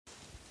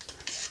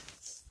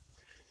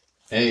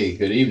Hey,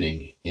 good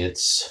evening.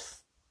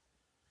 It's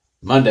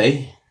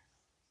Monday.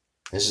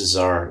 This is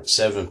our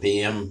 7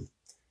 p.m.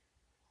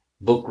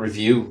 book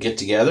review get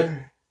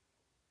together.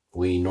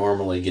 We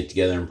normally get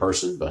together in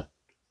person, but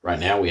right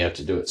now we have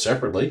to do it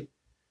separately.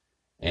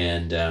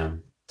 And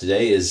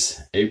today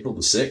is April the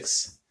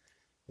 6th.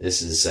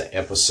 This is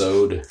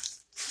episode,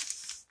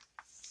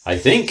 I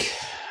think,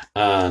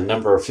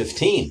 number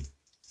 15.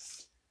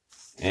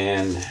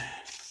 And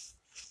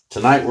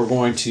tonight we're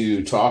going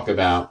to talk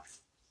about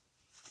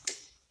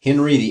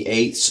Henry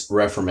VIII's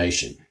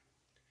Reformation.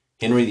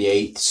 Henry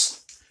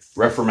VIII's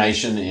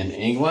Reformation in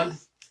England.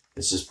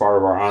 This is part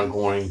of our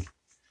ongoing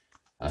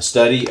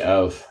study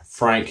of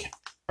Frank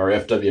or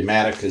F.W.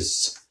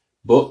 Mattake's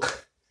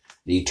book,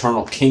 The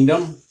Eternal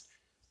Kingdom.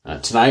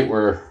 Tonight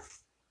we're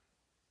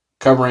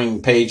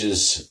covering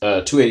pages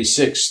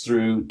 286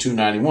 through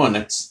 291.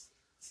 That's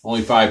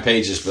only 5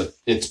 pages, but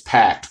it's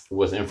packed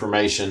with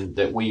information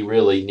that we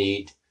really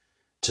need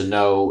to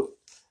know.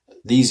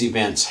 These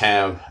events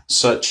have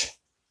such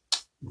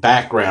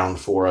background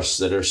for us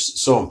that are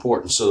so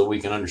important so that we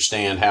can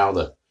understand how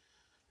the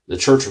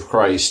Church of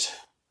Christ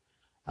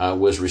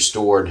was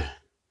restored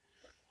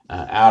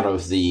out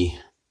of the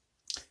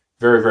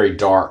very, very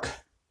dark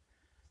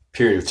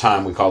period of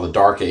time we call the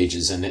Dark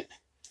Ages. And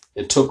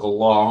it took a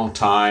long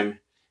time,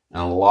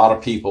 and a lot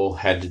of people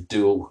had to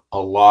do a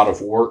lot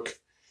of work,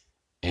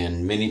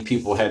 and many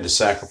people had to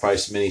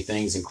sacrifice many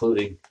things,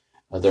 including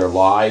their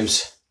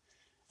lives,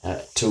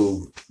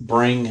 to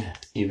bring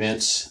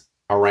events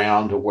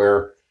around to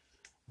where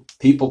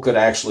people could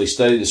actually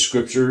study the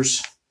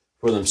scriptures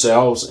for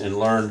themselves and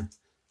learn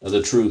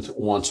the truth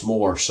once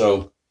more.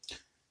 So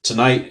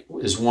tonight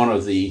is one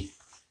of the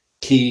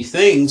key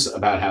things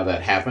about how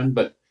that happened.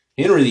 But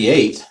Henry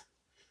VIII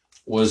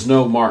was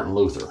no Martin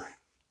Luther.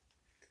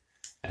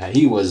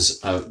 He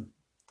was a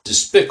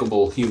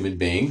despicable human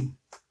being.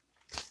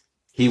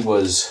 He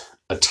was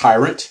a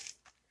tyrant.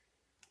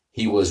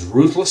 He was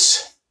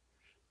ruthless,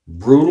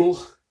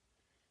 brutal.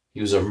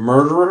 He was a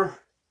murderer.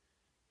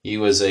 He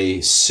was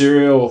a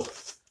serial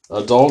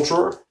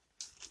adulterer,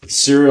 a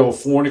serial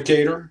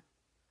fornicator.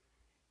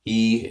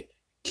 He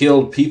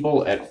killed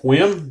people at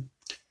whim.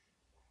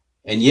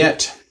 And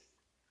yet,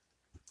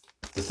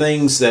 the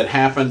things that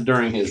happened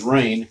during his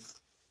reign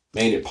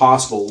made it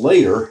possible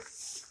later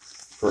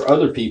for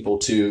other people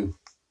to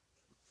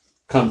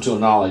come to a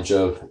knowledge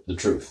of the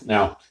truth.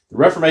 Now, the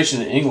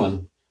Reformation in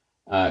England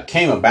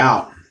came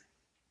about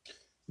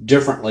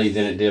differently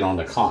than it did on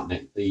the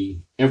continent. The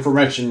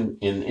Reformation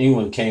in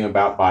England came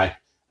about by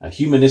a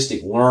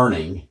humanistic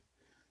learning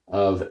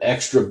of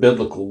extra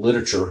biblical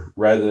literature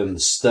rather than the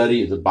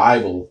study of the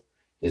Bible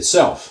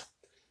itself.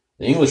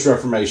 The English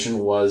Reformation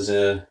was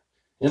an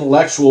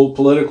intellectual,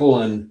 political,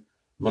 and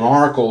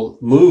monarchical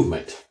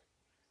movement,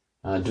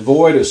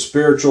 devoid of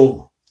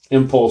spiritual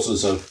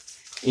impulses of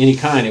any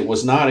kind. It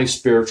was not a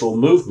spiritual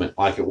movement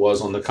like it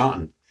was on the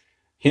continent.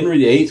 Henry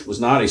VIII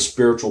was not a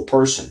spiritual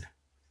person.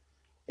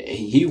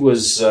 He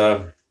was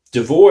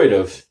devoid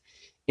of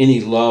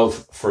any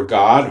love for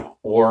God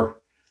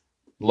or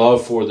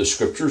love for the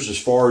scriptures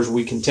as far as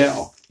we can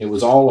tell. It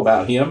was all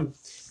about him,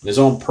 his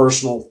own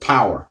personal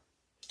power.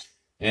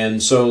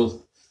 And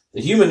so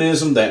the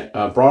humanism that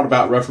brought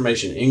about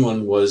Reformation in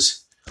England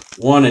was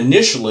one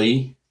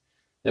initially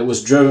that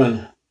was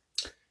driven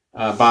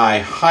by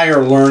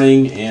higher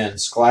learning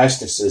and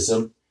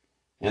scholasticism,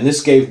 and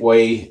this gave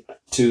way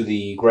to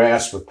the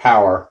grasp of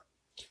power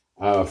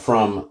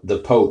from the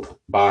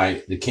Pope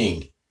by the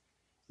King.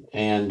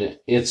 And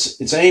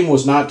its aim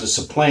was not to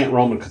supplant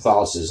Roman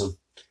Catholicism,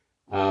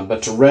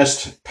 but to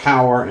wrest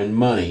power and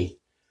money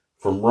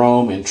from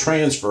Rome and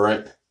transfer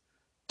it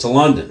to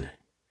London.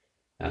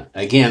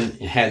 Again,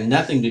 it had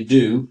nothing to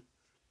do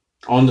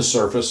on the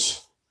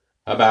surface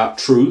about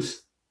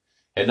truth,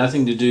 had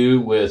nothing to do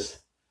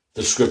with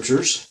the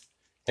scriptures,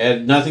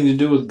 had nothing to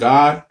do with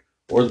God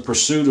or the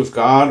pursuit of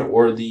God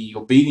or the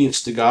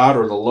obedience to God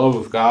or the love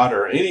of God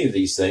or any of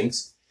these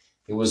things.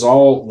 It was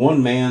all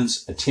one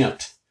man's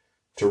attempt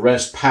to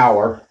wrest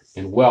power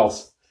and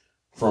wealth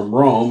from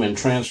Rome and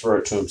transfer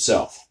it to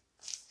himself.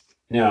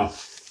 Now,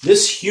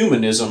 this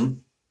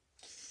humanism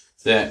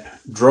that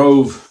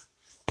drove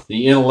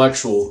the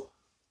intellectual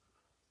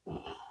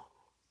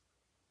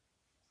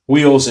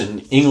wheels in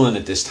England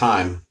at this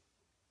time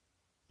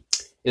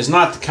is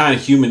not the kind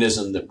of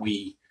humanism that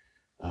we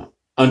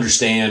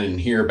understand and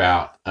hear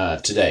about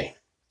today.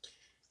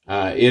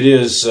 It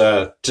is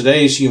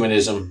today's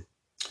humanism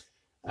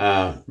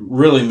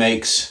really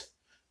makes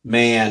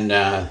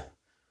man,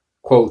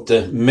 quote,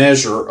 the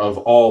measure of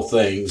all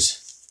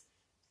things,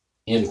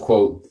 end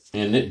quote,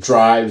 and it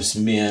drives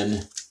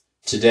men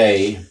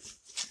today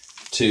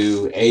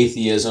to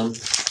atheism.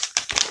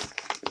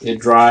 It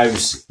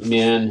drives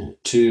men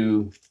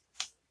to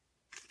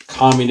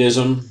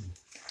communism.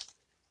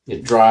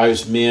 It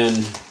drives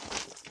men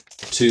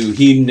to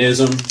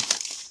hedonism,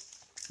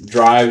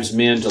 drives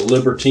men to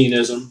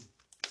libertinism.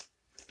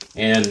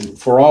 And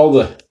for all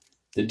the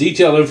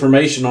detailed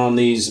information on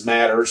these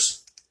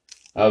matters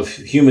of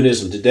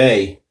humanism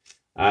today,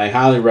 I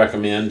highly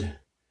recommend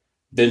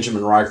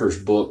Benjamin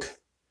Riker's book,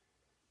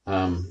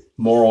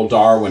 Moral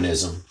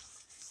Darwinism,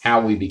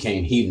 How We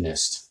Became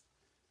Hedonists.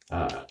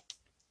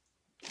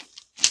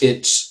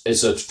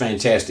 It's a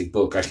fantastic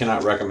book. I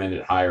cannot recommend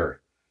it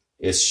higher.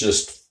 It's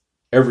just,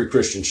 every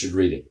Christian should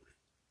read it.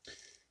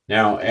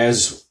 Now,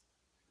 as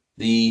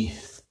the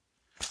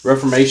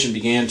Reformation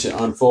began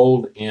to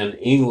unfold in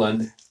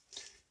England,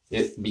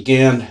 it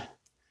began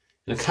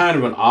in a kind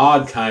of an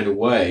odd kind of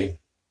way.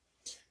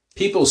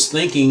 People's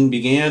thinking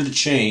began to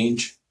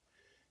change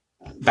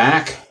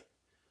back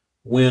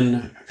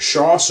when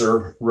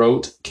Chaucer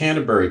wrote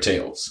Canterbury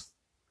Tales.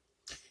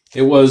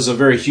 It was a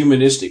very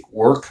humanistic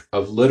work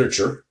of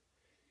literature,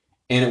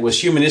 and it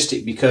was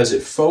humanistic because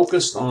it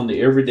focused on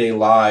the everyday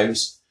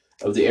lives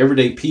of the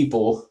everyday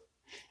people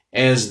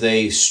as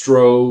they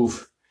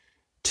strove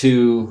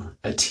to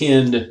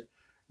attend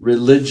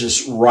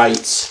religious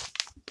rites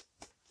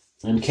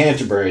in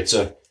Canterbury.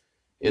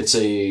 It's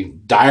a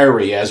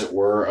diary, as it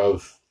were,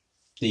 of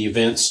the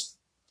events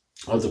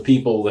of the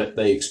people that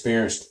they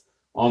experienced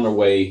on their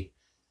way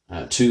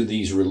to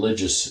these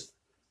religious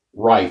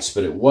rites.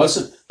 But it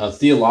wasn't a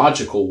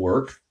theological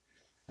work.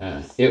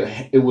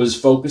 It was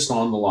focused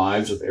on the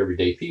lives of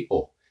everyday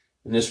people.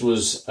 And this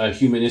was a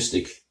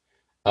humanistic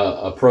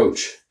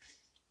approach,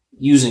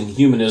 using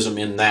humanism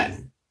in that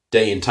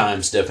day and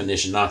time's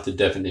definition, not the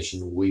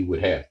definition we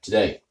would have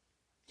today.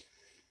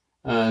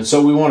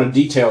 So we want to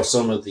detail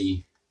some of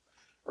the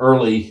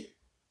early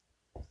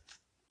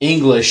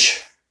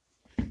English,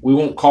 we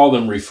won't call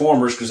them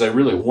reformers because they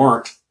really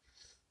weren't,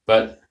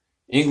 but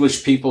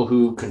English people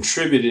who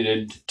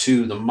contributed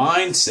to the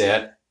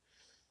mindset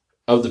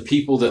of the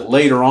people that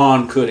later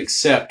on could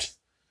accept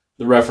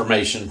the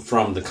Reformation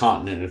from the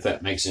continent, if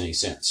that makes any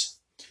sense.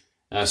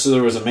 So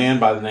there was a man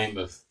by the name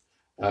of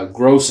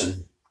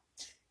Grocyn.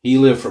 He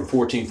lived from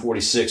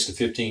 1446 to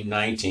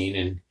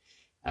 1519,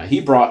 and he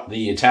brought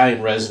the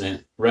Italian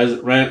Renaissance.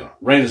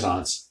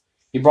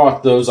 He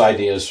brought those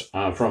ideas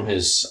from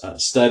his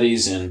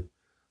studies in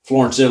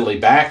Florence, Italy,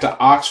 back to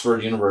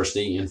Oxford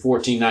University in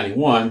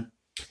 1491,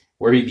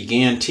 where he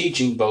began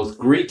teaching both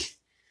Greek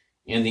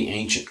and the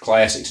ancient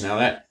classics. Now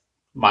that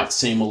might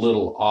seem a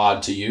little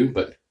odd to you,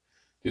 but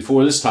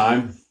before this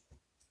time,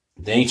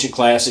 the ancient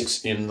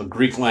classics in the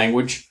Greek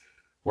language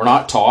were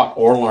not taught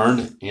or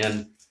learned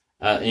in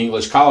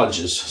English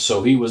colleges,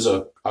 so he was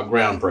a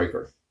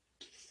groundbreaker.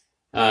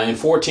 In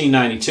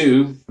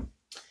 1492,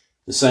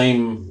 the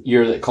same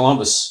year that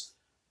Columbus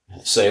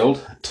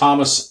sailed,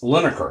 Thomas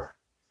Linacre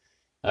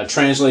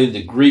translated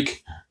the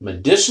Greek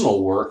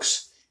medicinal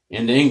works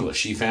into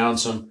English. He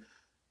found some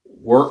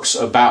works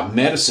about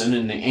medicine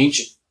in the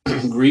ancient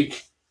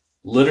Greek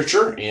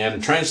literature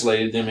and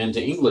translated them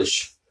into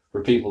English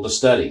for people to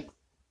study.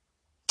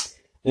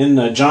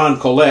 Then John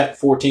Colet,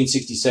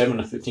 1467 to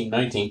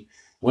 1519,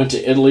 went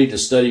to Italy to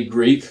study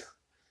Greek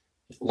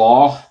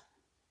law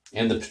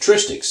and the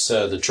patristics,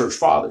 the church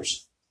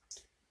fathers.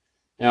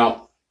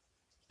 Now,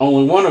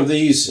 only one of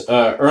these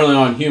early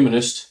on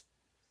humanists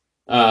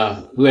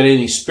who had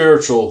any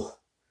spiritual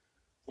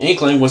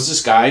inkling was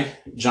this guy,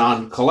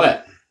 John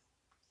Colet.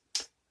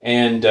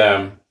 And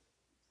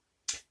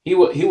he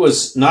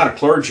was not a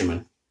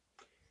clergyman.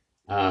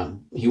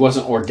 He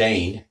wasn't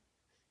ordained.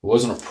 He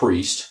wasn't a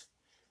priest.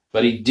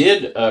 But he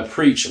did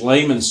preach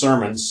layman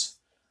sermons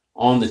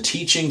on the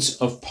teachings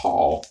of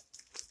Paul.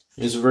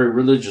 He was a very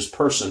religious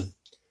person.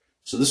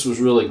 So this was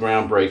really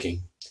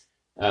groundbreaking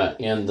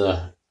in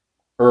the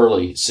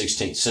early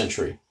 16th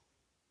century.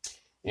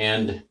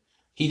 And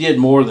he did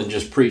more than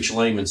just preach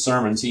layman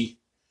sermons. He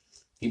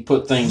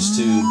put things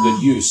to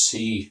good use.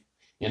 He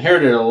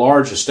inherited a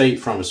large estate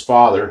from his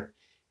father.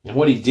 And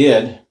what he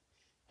did,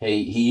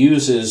 he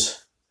used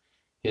his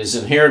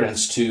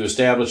inheritance to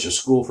establish a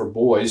school for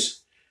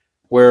boys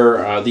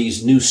where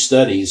these new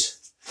studies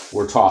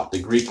were taught. The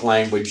Greek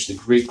language, the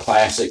Greek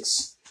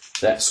classics,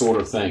 that sort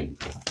of thing.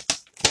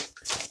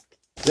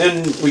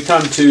 Then we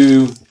come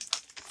to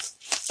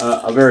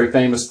a very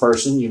famous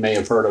person. You may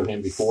have heard of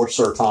him before,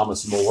 Sir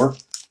Thomas More,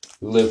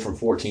 who lived from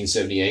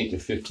 1478 to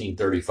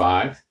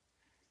 1535.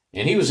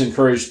 And he was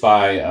encouraged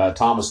by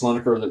Thomas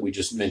Linacre that we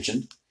just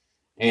mentioned.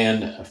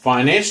 And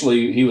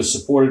financially, he was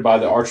supported by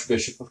the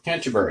Archbishop of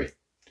Canterbury.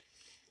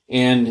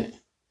 And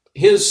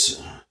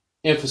his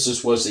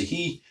emphasis was that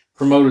he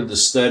promoted the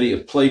study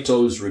of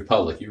Plato's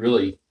Republic. He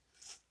really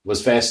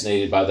was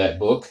fascinated by that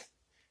book.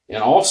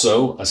 And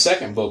also, a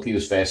second book he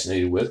was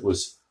fascinated with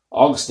was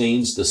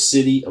Augustine's The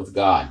City of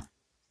God.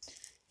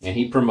 And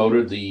he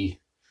promoted the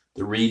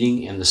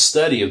reading and the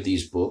study of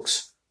these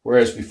books,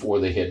 whereas before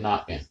they had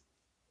not been.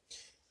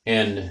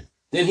 And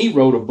then he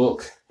wrote a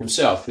book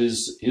himself.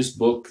 His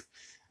book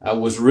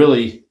was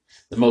really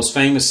the most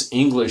famous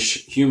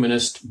English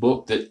humanist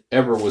book that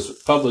ever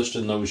was published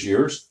in those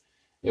years.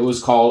 It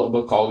was a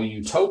book called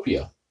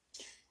Utopia.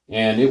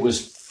 And it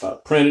was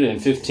printed in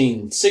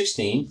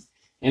 1516,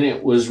 and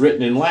it was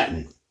written in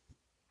Latin.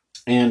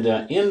 And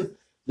in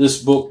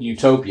this book,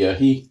 Utopia,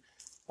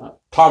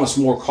 Thomas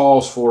More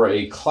calls for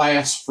a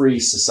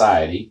class-free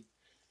society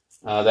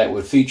that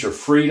would feature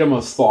freedom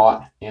of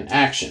thought and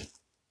action.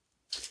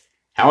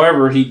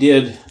 However, he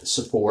did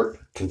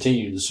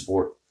continue to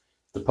support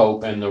the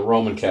Pope and the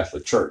Roman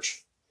Catholic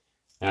Church.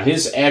 Now,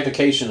 his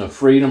advocacy of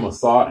freedom of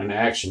thought and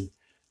action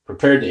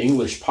prepared the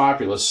English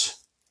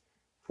populace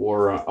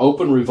for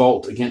open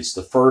revolt against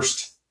the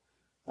first,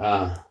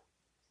 the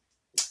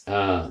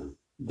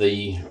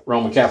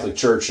Roman Catholic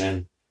Church,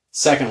 and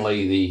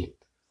secondly, the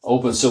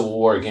open civil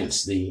war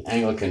against the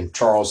Anglican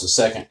Charles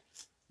II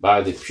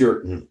by the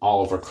Puritan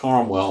Oliver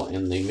Cromwell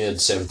in the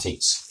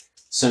mid-17th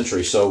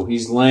century. So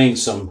he's laying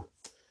some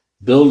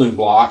building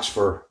blocks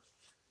for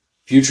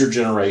future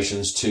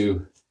generations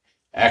to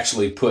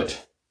actually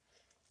put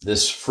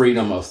this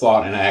freedom of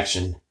thought and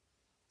action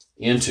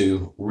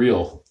into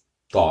real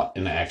thought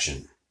and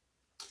action.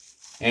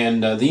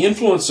 And the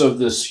influence of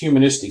this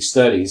humanistic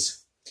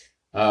studies,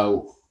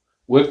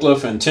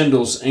 Wycliffe and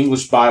Tyndale's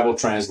English Bible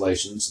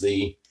translations,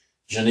 the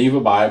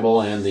Geneva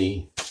Bible, and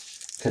the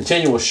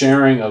continual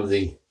sharing of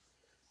the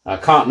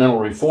Continental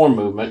Reform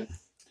movement,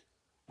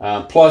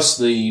 plus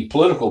the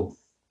political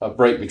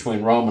break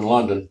between Rome and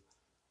London,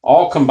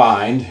 all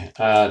combined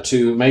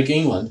to make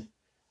England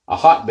a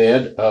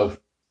hotbed of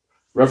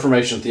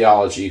Reformation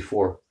theology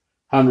for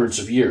hundreds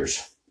of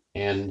years.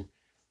 And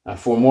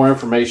for more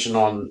information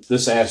on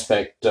this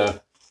aspect,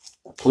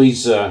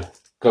 please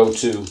go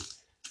to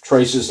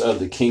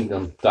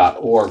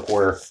tracesofthekingdom.org,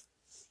 where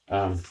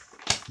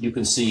you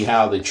can see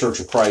how the Church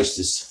of Christ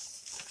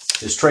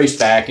is traced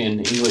back in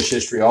English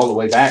history all the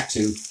way back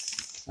to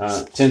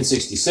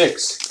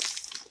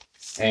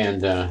 1066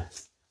 and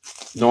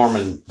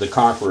Norman the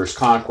Conqueror's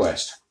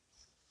conquest.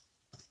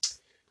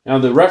 Now,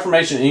 the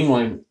Reformation in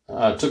England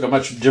took a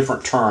much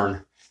different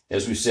turn,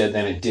 as we said,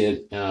 than it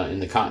did in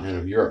the continent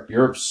of Europe.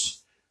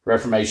 Europe's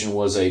Reformation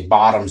was a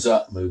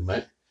bottoms-up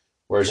movement,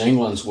 whereas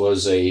England's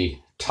was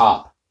a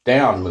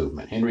top-down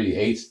movement. Henry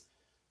VIII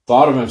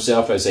thought of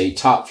himself as a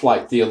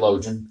top-flight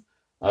theologian,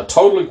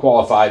 totally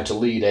qualified to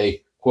lead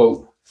a,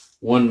 quote,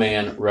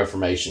 one-man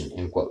Reformation,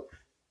 end quote.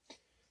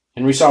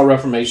 Henry saw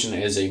Reformation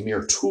as a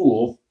mere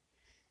tool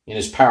in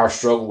his power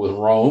struggle with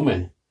Rome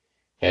and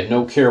had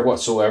no care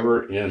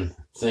whatsoever in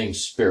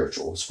things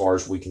spiritual, as far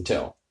as we can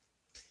tell.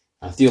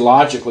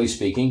 Theologically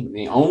speaking,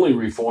 the only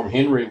reform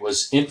Henry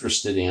was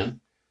interested in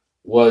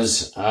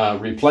was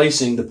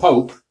replacing the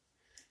Pope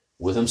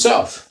with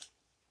himself.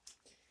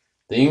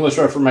 The English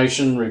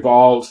Reformation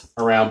revolved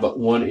around but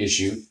one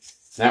issue, and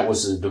that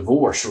was the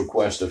divorce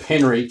request of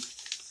Henry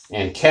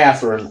and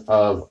Catherine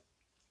of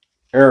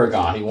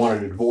Aragon. He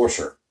wanted to divorce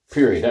her,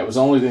 period. That was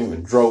the only thing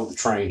that drove the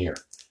train here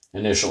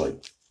initially.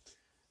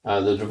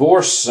 The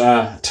divorce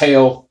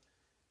tail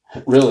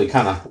really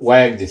kind of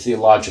wagged the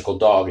theological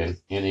dog in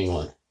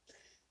England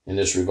in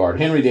this regard.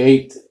 Henry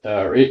VIII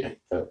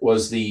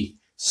was the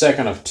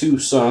second of two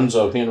sons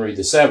of Henry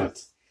VII.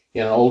 He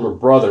had an older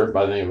brother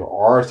by the name of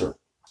Arthur.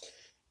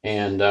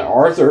 And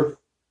Arthur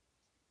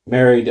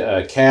married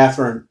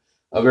Catherine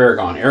of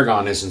Aragon.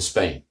 Aragon is in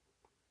Spain.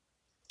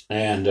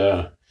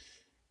 And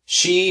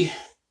she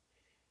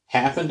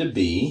happened to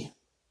be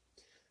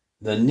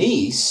the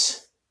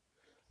niece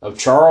of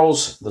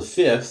Charles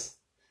V,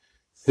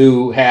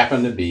 who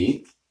happened to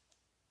be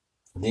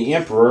the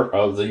emperor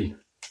of the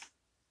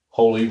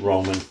Holy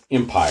Roman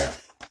Empire.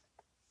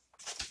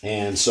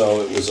 And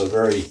so it was a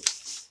very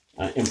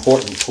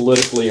important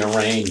politically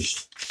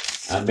arranged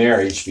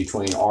marriage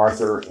between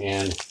Arthur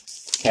and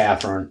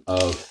Catherine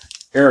of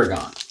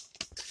Aragon.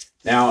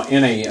 Now,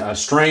 in a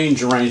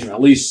strange arrangement,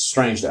 at least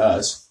strange to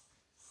us,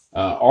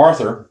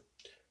 Arthur,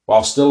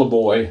 while still a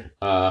boy,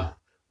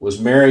 was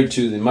married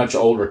to the much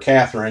older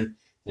Catherine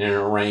in an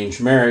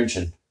arranged marriage,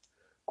 and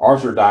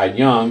Arthur died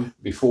young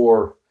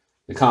before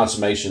the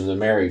consummation of the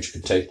marriage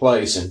could take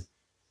place, and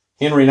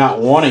Henry, not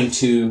wanting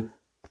to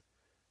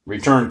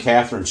return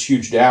Catherine's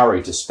huge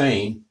dowry to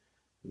Spain,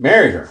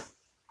 married her.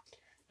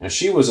 Now,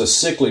 she was a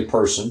sickly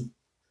person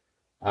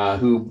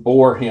who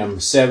bore him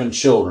 7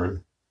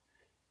 children,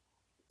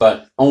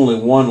 but only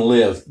one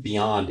lived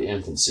beyond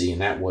infancy,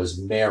 and that was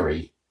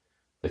Mary,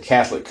 the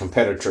Catholic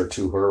competitor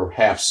to her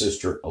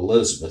half-sister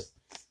Elizabeth,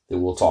 that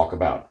we'll talk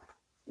about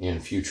in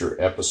future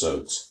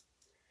episodes.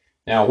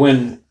 Now,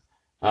 when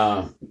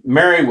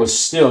Mary was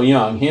still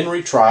young,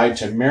 Henry tried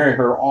to marry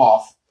her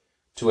off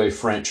to a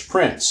French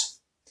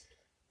prince.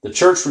 The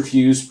church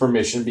refused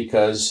permission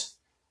because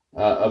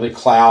of a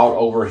cloud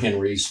over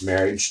Henry's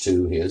marriage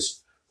to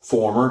his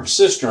former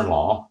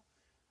sister-in-law,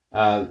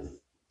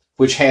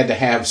 which had to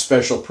have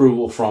special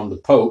approval from the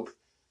Pope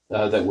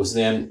that was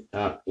then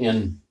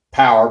in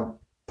power,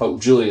 Pope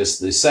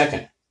Julius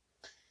II.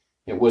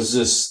 It was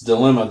this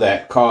dilemma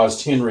that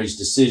caused Henry's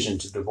decision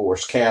to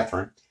divorce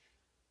Catherine,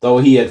 though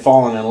he had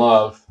fallen in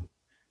love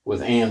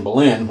with Anne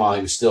Boleyn while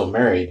he was still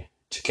married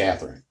to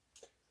Catherine.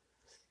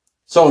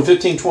 So in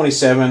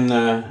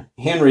 1527,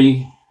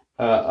 Henry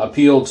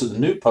appealed to the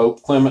new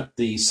Pope, Clement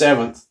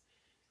VII,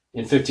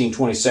 in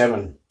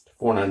 1527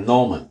 for an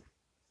annulment.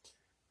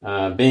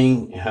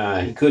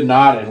 He could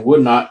not and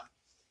would not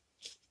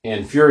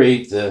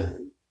infuriate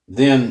the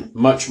then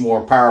much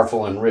more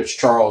powerful and rich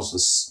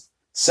Charles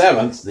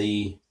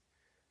VII,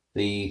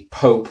 the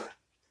Pope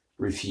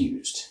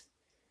refused.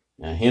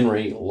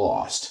 Henry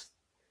lost.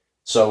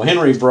 So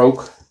Henry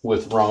broke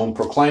with Rome,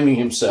 proclaiming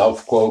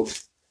himself,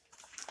 quote,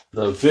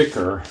 the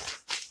Vicar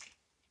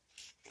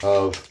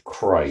of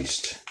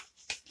Christ.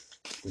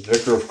 The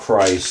Vicar of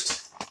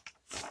Christ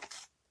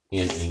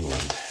in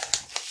England.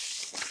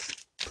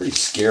 Pretty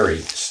scary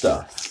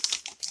stuff.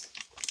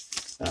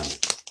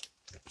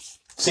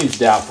 Seems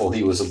doubtful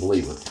he was a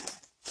believer.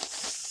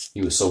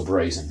 He was so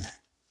brazen.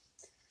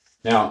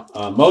 Now,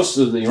 most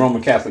of the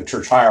Roman Catholic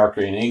Church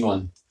hierarchy in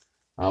England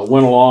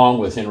went along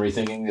with Henry,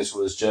 thinking this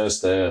was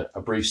just a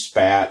brief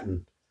spat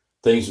and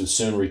things would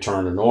soon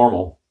return to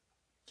normal.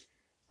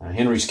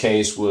 Henry's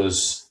case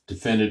was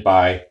defended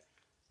by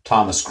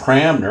Thomas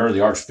Cranmer,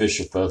 the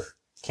Archbishop of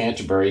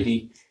Canterbury.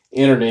 He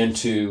entered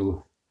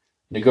into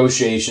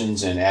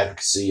negotiations and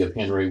advocacy of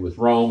Henry with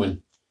Rome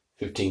in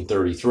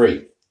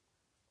 1533.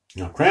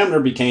 Now,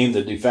 Cranmer became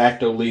the de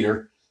facto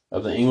leader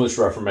of the English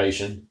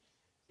Reformation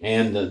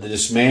and the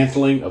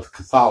dismantling of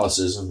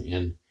Catholicism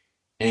in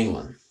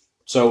England.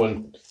 So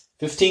in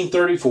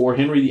 1534,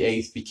 Henry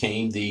VIII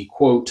became the,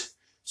 quote,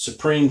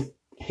 supreme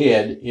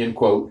head, end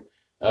quote,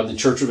 of the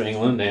Church of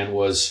England and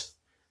was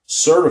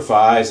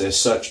certified as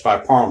such by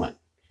Parliament.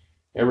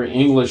 Every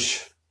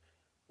English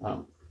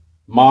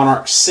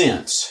monarch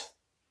since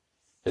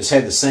has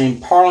had the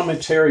same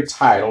parliamentary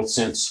title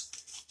since,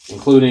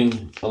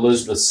 including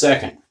Elizabeth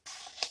II,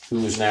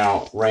 who is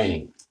now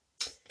reigning.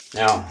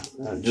 Now,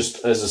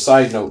 just as a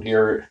side note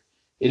here,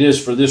 it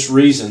is for this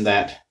reason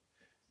that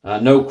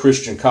no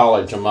Christian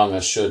college among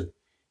us should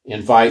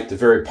invite the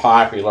very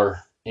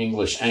popular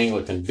English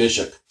Anglican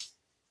Bishop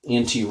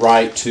N.T.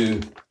 Wright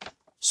to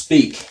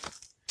speak,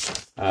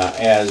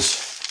 as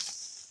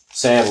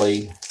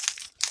sadly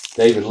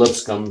David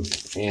Lipscomb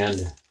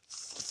and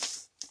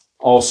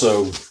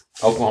also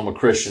Oklahoma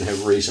Christian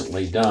have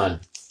recently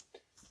done,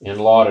 and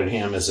lauded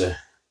him as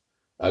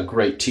a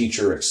great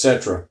teacher,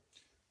 etc.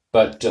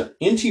 But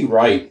N.T.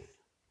 Wright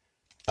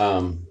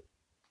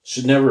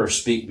should never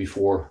speak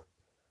before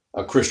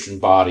a Christian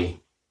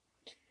body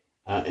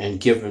and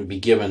be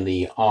given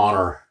the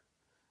honor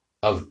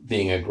of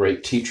being a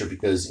great teacher,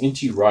 because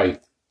N.T.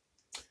 Wright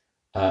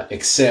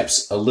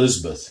accepts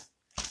Elizabeth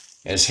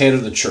as head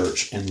of the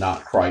church and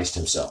not Christ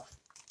himself.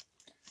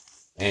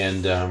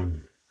 And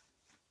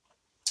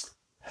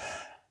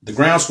the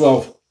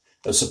groundswell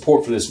of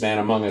support for this man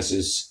among us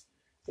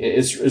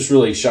it's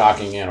really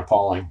shocking and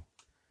appalling.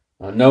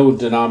 No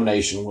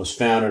denomination was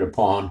founded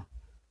upon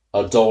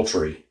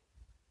adultery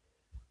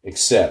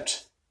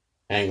except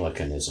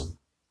Anglicanism.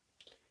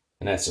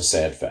 And that's a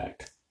sad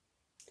fact.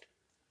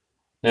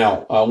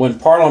 Now, when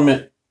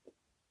Parliament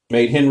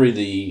made Henry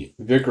the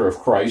Vicar of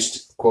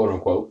Christ, quote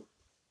unquote,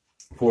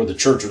 for the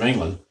Church of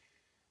England,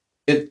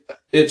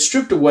 it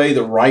stripped away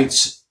the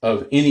rights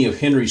of any of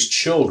Henry's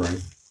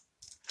children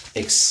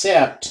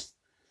except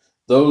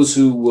those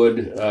who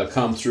would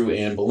come through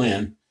Anne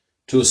Boleyn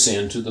to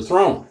ascend to the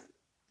throne.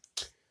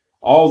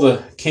 All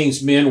the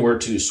king's men were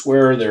to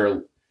swear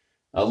their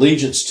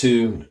allegiance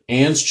to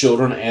Anne's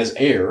children as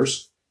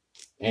heirs,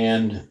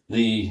 and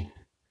the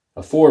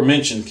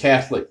aforementioned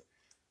Catholic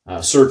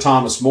Sir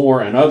Thomas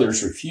More and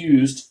others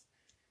refused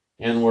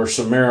and were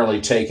summarily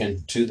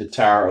taken to the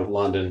Tower of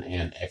London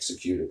and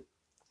executed.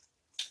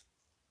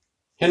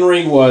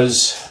 Henry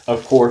was,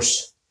 of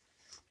course,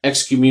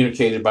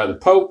 excommunicated by the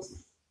Pope,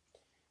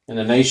 and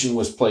the nation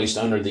was placed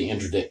under the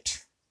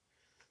interdict,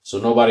 so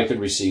nobody could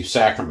receive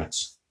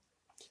sacraments.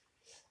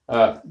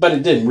 But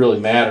it didn't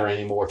really matter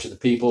anymore to the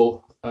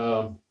people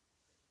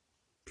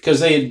because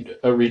they had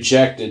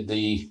rejected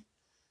the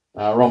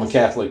Roman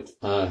Catholic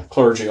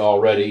clergy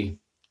already.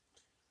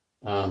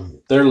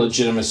 Their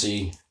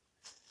legitimacy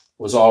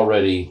was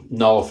already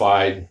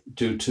nullified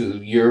due to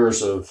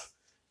years of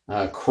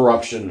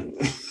corruption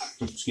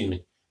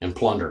and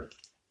plunder.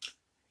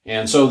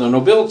 And so the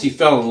nobility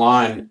fell in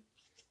line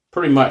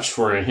pretty much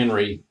for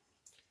Henry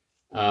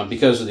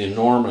because of the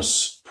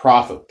enormous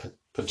profit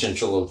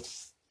potential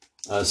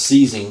of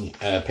seizing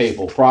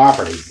papal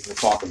property. We'll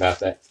talk about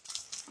that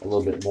a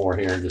little bit more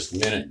here in just a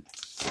minute.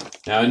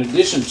 Now, in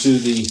addition to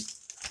the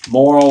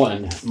moral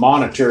and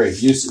monetary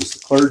abuses, the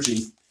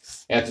clergy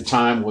at the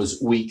time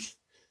was weak.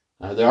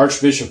 The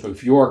Archbishop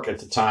of York at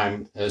the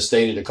time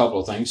stated a couple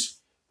of things.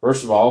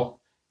 First of all,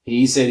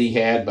 he said he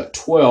had but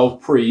 12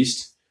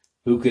 priests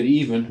who could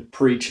even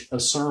preach a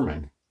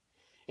sermon.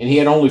 And he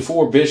had only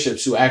 4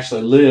 bishops who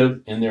actually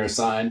lived in their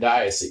assigned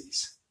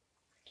diocese.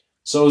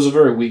 So it was a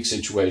very weak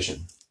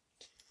situation.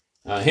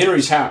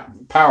 Henry's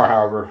power,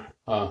 however,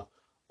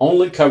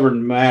 only covered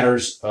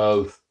matters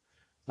of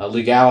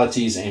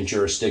legalities and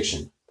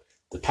jurisdiction.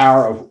 The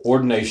power of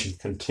ordination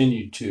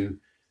continued to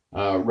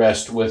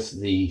rest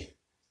with the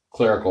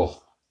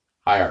clerical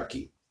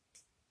hierarchy.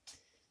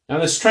 Now,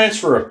 this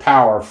transfer of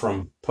power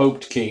from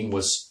Pope to King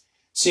was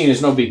seen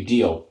as no big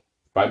deal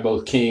by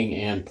both King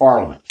and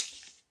Parliament.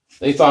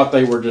 They thought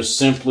they were just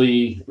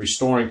simply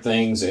restoring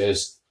things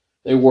as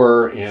they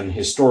were in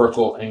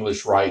historical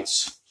English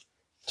rights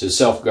to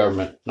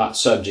self-government, not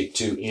subject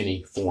to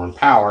any foreign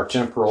power,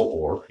 temporal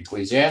or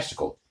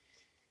ecclesiastical.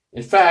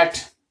 In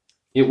fact,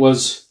 it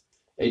was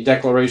a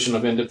declaration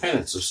of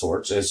independence of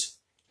sorts, as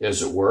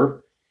it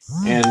were.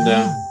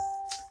 And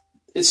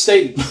it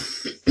stated,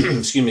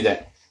 excuse me,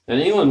 that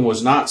England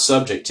was not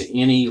subject to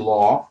any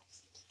law.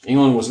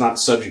 England was not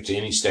subject to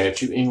any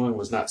statute. England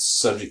was not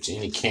subject to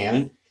any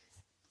canon.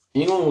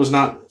 England was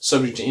not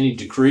subject to any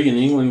decree, and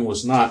England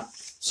was not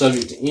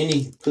subject to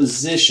any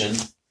position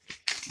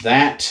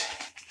that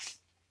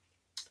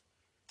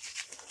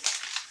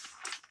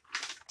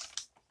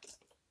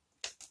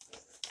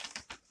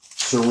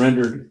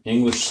surrendered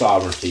English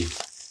sovereignty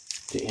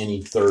to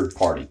any third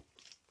party.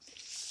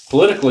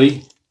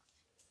 Politically,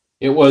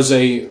 it was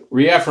a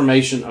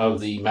reaffirmation of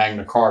the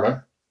Magna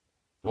Carta.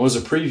 It was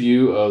a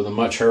preview of the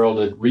much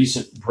heralded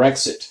recent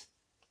Brexit,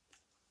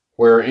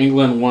 where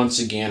England once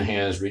again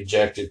has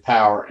rejected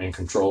power and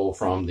control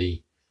from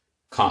the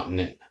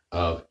continent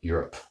of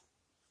Europe.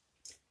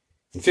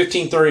 In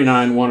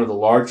 1539, one of the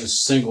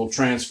largest single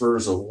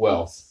transfers of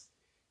wealth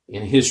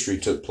in history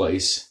took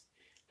place,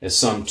 as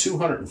some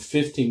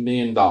 $250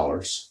 million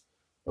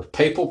of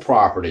papal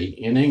property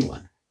in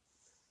England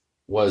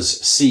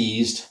was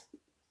seized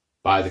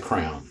by the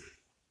crown.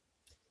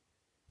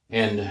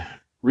 And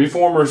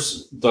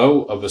reformers,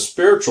 though of a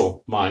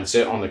spiritual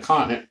mindset on the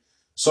continent,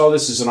 saw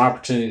this as an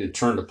opportunity to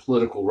turn the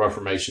political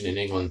reformation in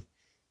England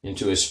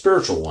into a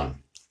spiritual one.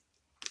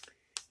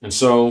 And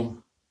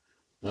so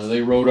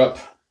they wrote up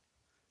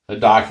a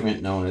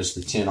document known as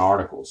the 10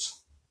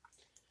 Articles.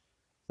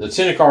 The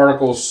 10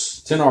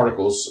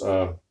 Articles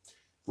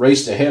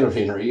raced ahead of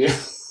Henry,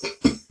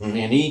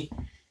 and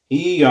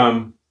he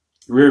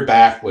reared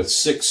back with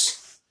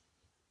 6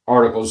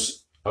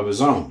 articles of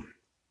his own.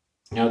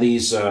 Now,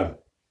 these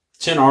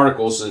 10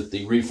 articles that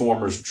the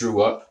reformers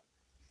drew up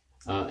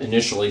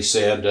initially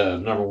said,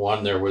 number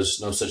 1, there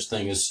was no such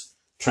thing as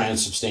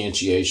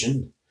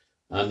transubstantiation.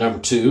 Number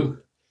 2,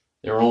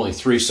 there were only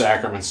 3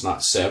 sacraments,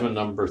 not 7.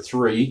 Number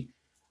 3,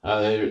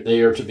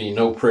 there are to be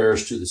no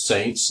prayers to the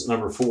saints.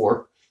 Number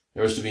 4,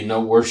 there was to be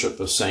no worship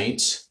of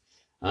saints.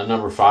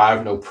 Number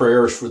 5, no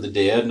prayers for the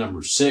dead.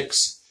 Number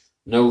 6,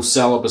 no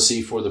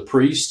celibacy for the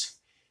priest.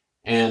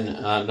 And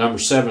number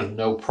 7,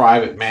 no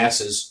private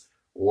masses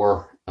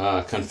or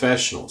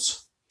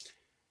confessionals.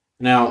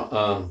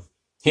 Now,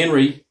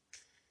 Henry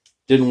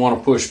didn't want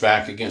to push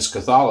back against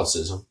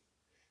Catholicism.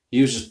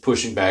 He was just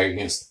pushing back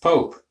against the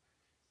Pope.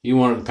 He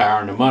wanted the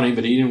power and the money,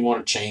 but he didn't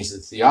want to change the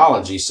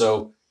theology.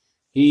 So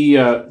he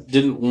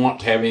didn't want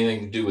to have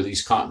anything to do with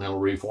these continental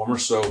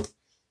reformers. So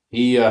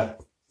he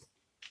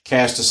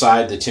cast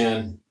aside the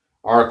 10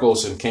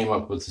 articles and came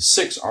up with the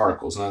 6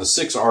 articles. Now, the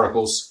 6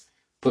 articles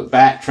put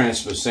back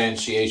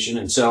transubstantiation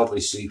and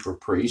celibacy for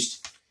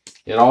priests.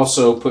 It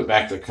also put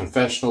back the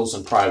confessionals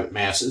and private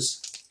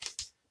masses.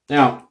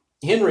 Now,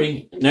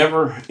 Henry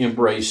never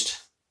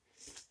embraced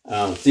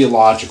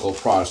theological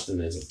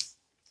Protestantism.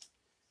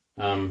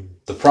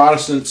 The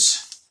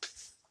Protestants,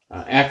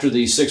 after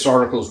these 6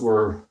 articles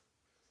were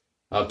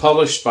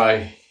published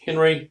by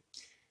Henry,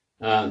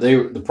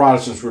 the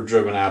Protestants were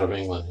driven out of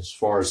England as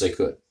far as they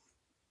could.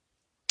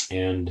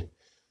 And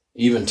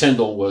even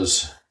Tyndale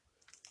was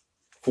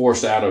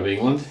forced out of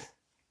England,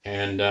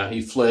 and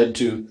he fled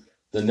to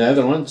the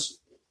Netherlands,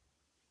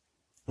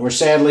 where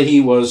sadly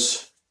he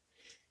was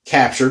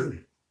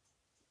captured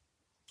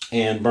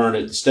and burned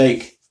at the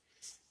stake.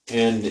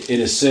 And it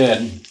is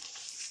said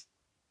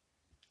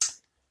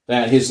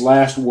that his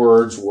last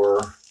words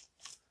were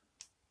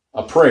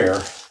a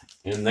prayer,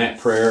 and that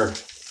prayer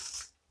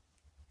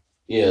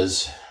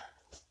is,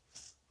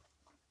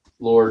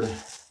 Lord,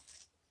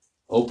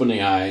 open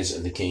the eyes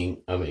of the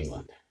King of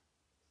England.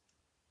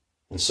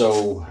 And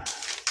so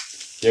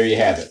there you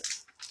have it.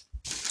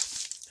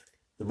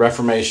 The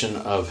Reformation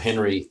of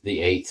Henry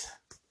VIII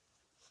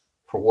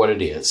for what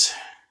it is.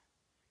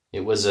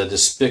 It was a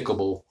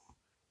despicable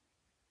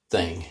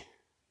thing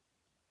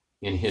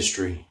in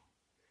history,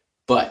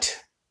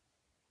 but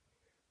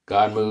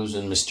God moves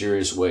in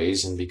mysterious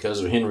ways, and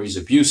because of Henry's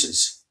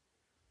abuses,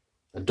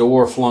 a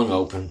door flung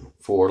open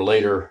for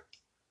later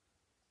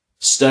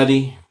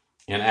study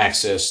and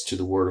access to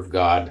the Word of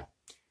God,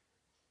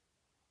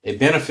 a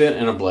benefit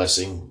and a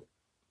blessing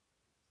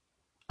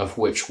of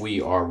which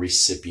we are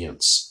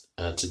recipients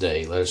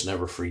today. Let us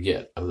never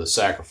forget of the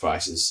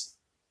sacrifices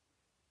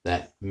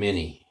that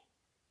many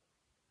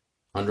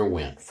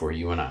underwent for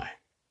you and I.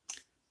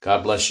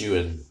 God bless you,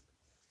 and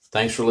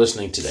thanks for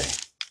listening today.